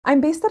I'm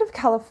based out of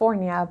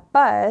California,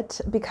 but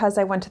because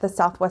I went to the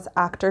Southwest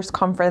Actors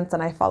Conference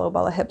and I follow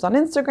Bella Hibbs on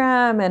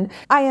Instagram, and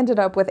I ended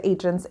up with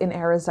agents in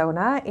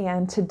Arizona,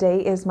 and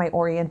today is my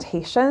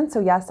orientation.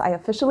 So yes, I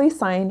officially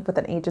signed with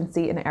an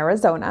agency in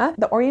Arizona.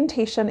 The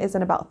orientation is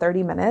in about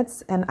 30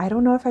 minutes, and I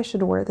don't know if I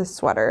should wear this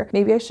sweater.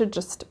 Maybe I should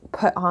just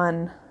put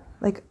on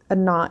like a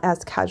not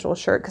as casual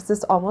shirt, because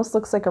this almost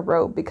looks like a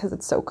robe because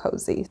it's so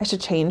cozy. I should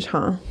change,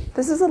 huh?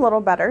 This is a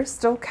little better,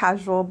 still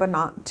casual, but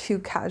not too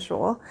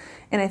casual.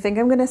 And I think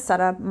I'm gonna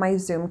set up my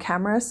Zoom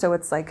camera so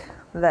it's like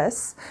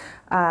this.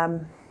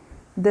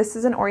 This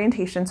is an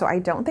orientation, so I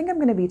don't think I'm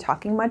going to be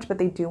talking much, but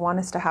they do want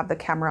us to have the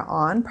camera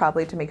on,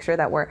 probably to make sure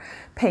that we're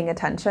paying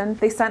attention.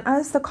 They sent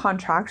us the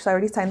contract, so I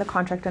already signed the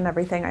contract and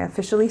everything. I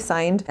officially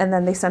signed, and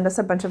then they sent us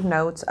a bunch of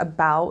notes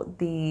about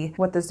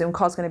what the Zoom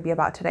call is going to be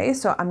about today.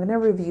 So I'm going to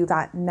review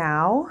that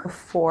now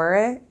before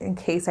it, in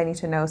case I need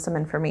to know some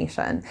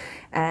information,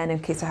 and in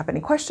case I have any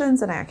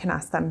questions, and I can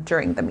ask them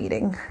during the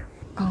meeting.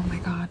 Oh my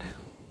God.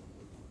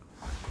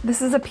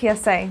 This is a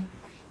PSA.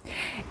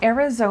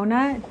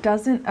 Arizona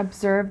doesn't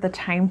observe the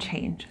time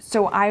change.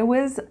 So I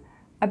was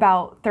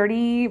about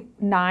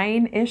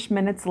 39-ish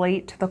minutes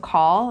late to the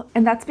call.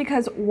 And that's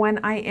because when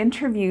I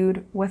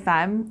interviewed with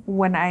them,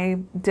 when I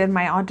did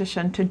my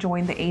audition to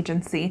join the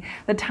agency,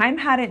 the time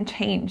hadn't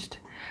changed.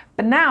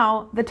 But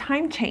now the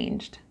time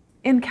changed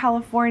in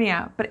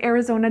California, but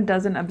Arizona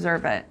doesn't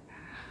observe it.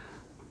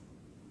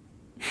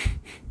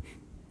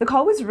 The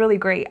call was really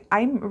great.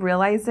 I'm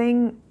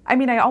realizing, I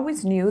mean, I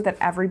always knew that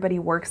everybody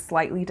works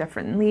slightly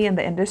differently in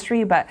the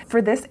industry, but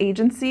for this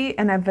agency,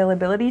 an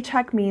availability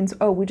check means,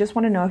 oh, we just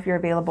want to know if you're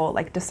available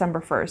like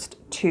December 1st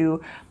to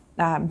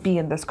be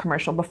in this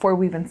commercial before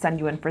we even send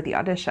you in for the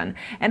audition.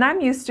 And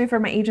I'm used to, for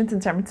my agents in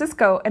San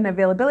Francisco, an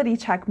availability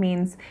check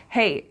means,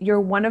 hey,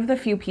 you're one of the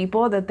few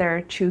people that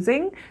they're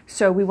choosing,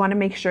 so we want to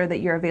make sure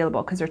that you're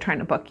available because they're trying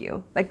to book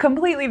you. Like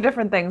completely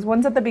different things.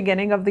 One's at the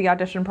beginning of the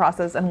audition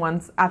process and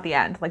one's at the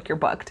end, like you're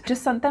booked.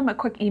 Just sent them a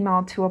quick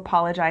email to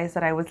apologize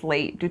that I was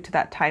late due to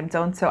that time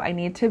zone, so I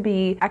need to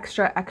be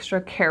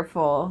extra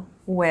careful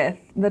with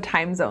the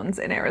time zones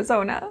in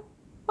Arizona.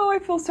 Oh, I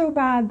feel so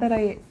bad that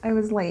I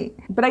was late.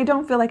 But I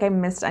don't feel like I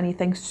missed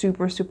anything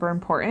super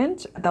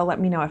important. They'll let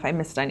me know if I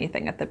missed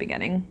anything at the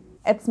beginning.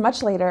 It's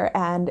much later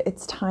and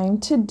it's time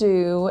to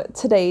do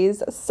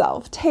today's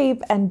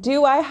self-tape. And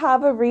do I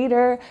have a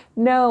reader?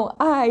 No,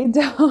 I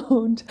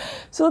don't.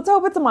 So let's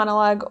hope it's a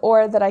monologue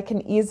or that I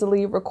can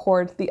easily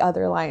record the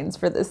other lines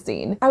for this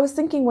scene. I was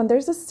thinking when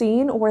there's a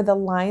scene where the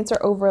lines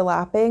are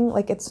overlapping,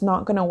 like it's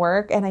not gonna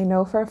work. And I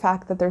know for a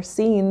fact that there's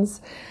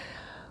scenes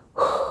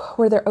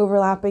where they're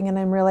overlapping, and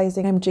I'm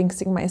realizing I'm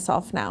jinxing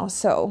myself now.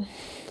 So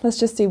let's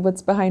just see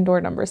what's behind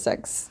door number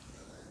 6.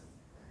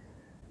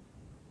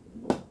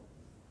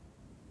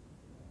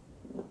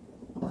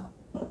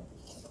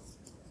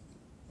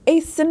 A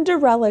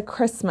Cinderella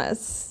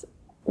Christmas.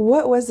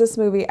 What was this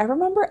movie? I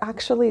remember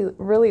actually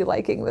really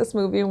liking this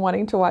movie and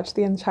wanting to watch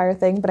the entire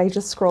thing, but I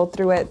just scrolled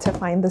through it to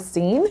find the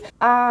scene.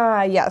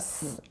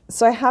 Yes.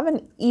 So I have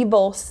an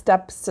evil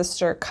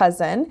stepsister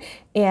cousin,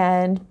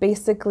 and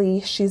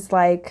basically she's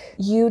like,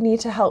 you need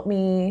to help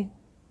me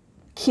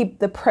keep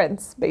the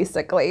prince,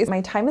 basically.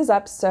 My time is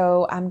up,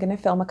 so I'm gonna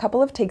film a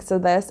couple of takes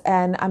of this,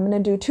 and I'm gonna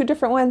do 2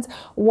 different ones.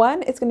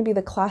 One is gonna be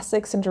the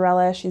classic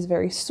Cinderella, she's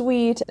very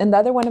sweet, and the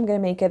other one I'm gonna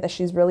make it that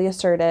she's really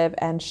assertive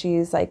and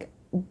she's like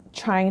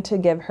trying to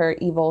give her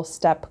evil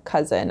step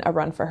cousin a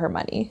run for her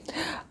money.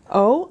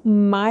 Oh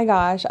my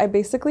gosh, I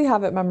basically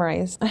have it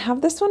memorized. I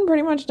have this one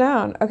pretty much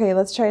down. Okay,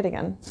 let's try it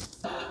again.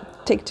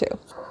 Take 2.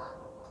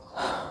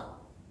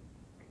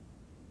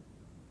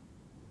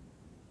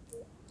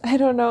 I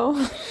don't know.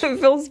 It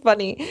feels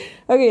funny.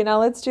 Okay, now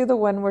let's do the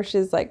one where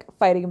she's like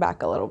fighting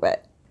back a little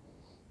bit.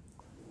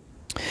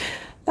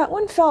 That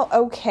one felt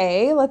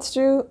okay. Let's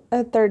do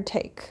a 3rd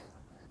take.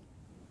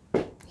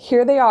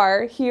 Here they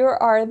are. Here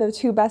are the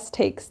 2 best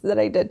takes that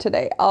I did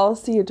today. I'll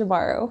see you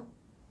tomorrow.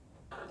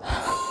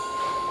 I've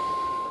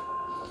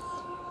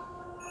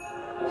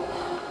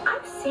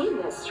seen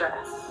this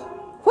dress.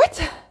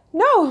 What?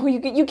 No,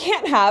 you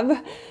can't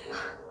have.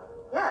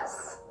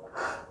 Yes,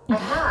 I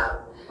have.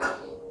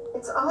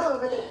 It's all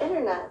over the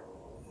internet.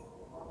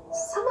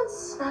 Someone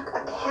snuck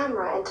a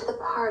camera into the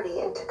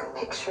party and took a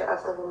picture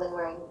of the woman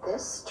wearing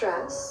this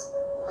dress,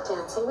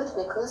 dancing with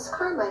Nicholas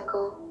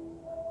Carmichael.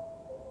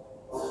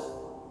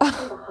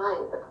 From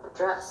behind, but the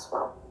dress,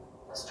 well,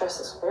 this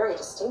dress is very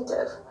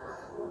distinctive.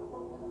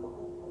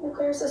 It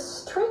bears a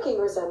striking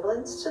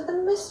resemblance to the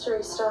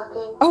mystery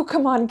stocking. Oh,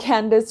 come on,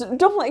 Candace.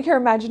 Don't let your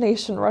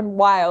imagination run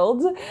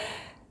wild.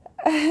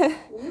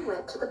 You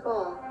went to the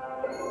ball.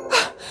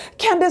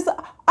 Candace,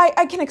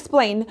 I can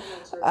explain.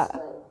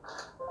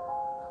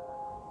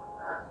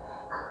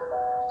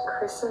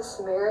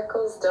 Christmas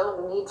miracles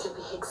don't need to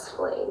be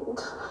explained.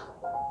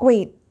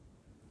 Wait.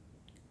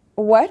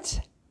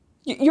 What?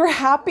 You're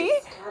happy?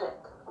 Ecstatic.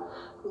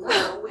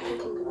 Now we can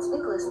convince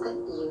Nicholas that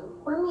you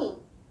were me.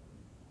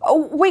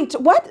 Oh, wait,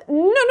 what?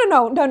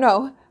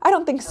 No. I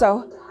don't think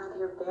so. To have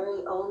your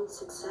very own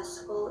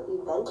successful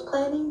event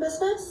planning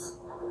business?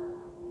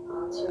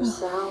 Once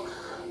yourself,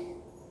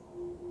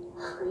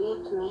 free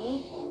of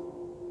me,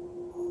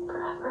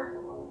 forever.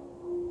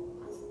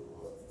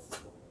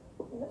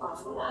 And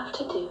all you have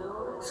to do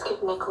is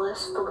give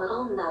Nicholas the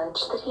little nudge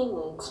that he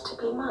needs to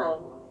be mine.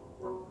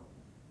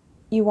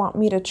 You want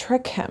me to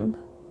trick him?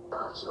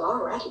 Well, you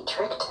already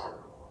tricked him.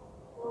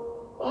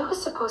 It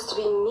was supposed to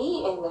be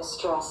me in this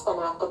dress and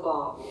at the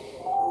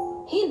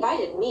ball. He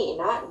invited me,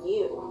 not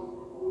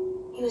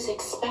you. He was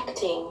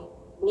expecting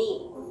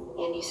me,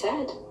 and you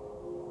said,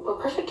 we're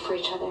perfect for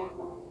each other.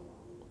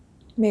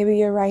 Maybe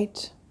you're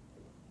right.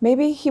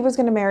 Maybe he was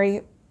going to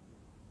marry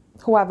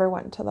whoever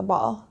went to the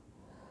ball.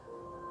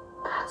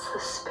 That's the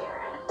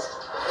spirit.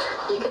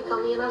 You can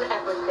fill me in on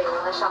everything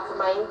while I shop for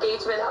my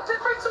engagement outfit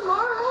for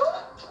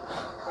tomorrow.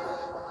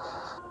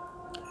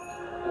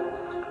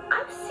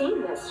 I've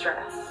seen this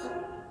dress.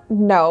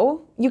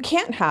 No, you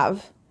can't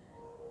have.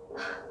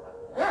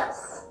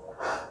 Yes,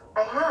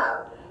 I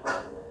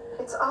have.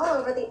 It's all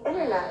over the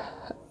internet.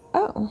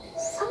 Oh.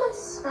 Someone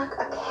snuck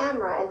a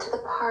camera into the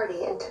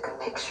party and took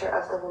a picture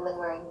of the woman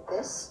wearing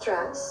this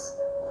dress,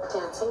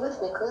 dancing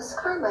with Nicholas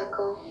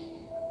Carmichael.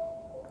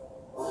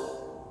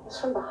 It was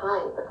from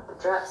behind, but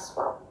the dress,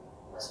 well,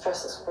 this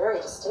dress is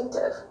very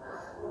distinctive.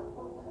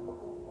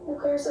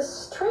 It bears a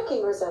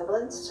striking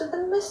resemblance to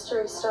the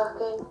mystery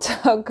stocking.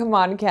 Oh, come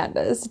on,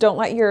 Candace. Don't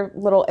let your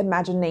little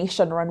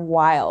imagination run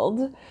wild.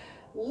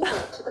 You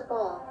went to the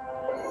ball.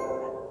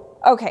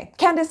 Okay,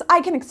 Candace,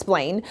 I can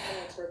explain.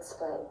 I need to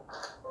explain.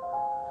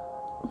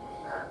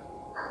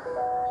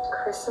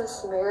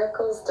 Christmas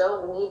miracles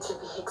don't need to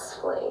be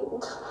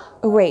explained.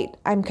 Wait,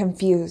 I'm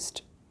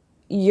confused.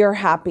 You're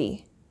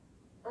happy.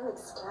 I'm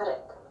ecstatic.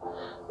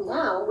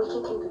 Now we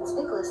can convince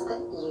Nicholas that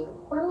you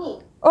were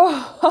me.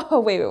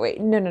 Oh, wait.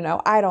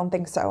 No. I don't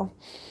think so.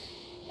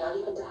 Not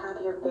even to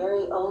have your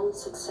very own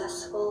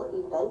successful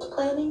event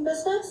planning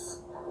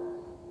business?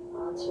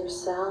 All to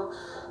yourself,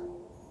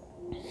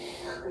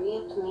 free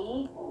of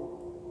me,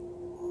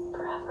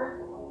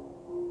 forever?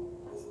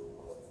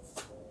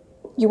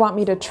 You want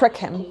me to trick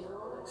him?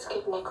 Let's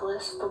give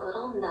Nicholas the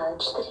little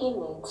nudge that he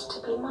needs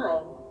to be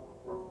mine.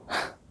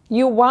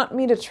 You want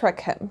me to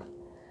trick him?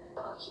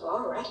 Well, you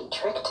already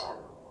tricked him.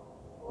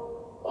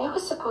 It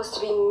was supposed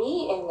to be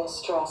me in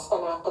this dress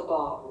and at the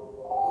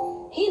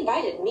ball. He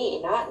invited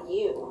me, not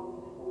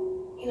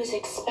you. He was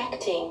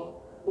expecting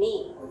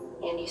me,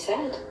 and you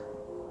said,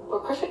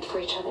 we're perfect for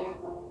each other.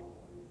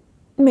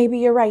 Maybe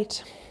you're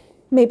right.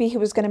 Maybe he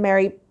was going to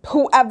marry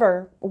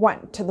whoever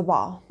went to the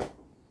ball.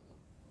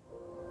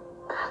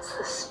 That's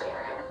the spirit.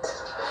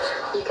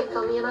 You can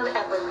fill me in on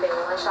everything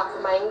while I shop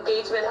for my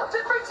engagement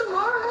outfit for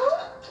tomorrow.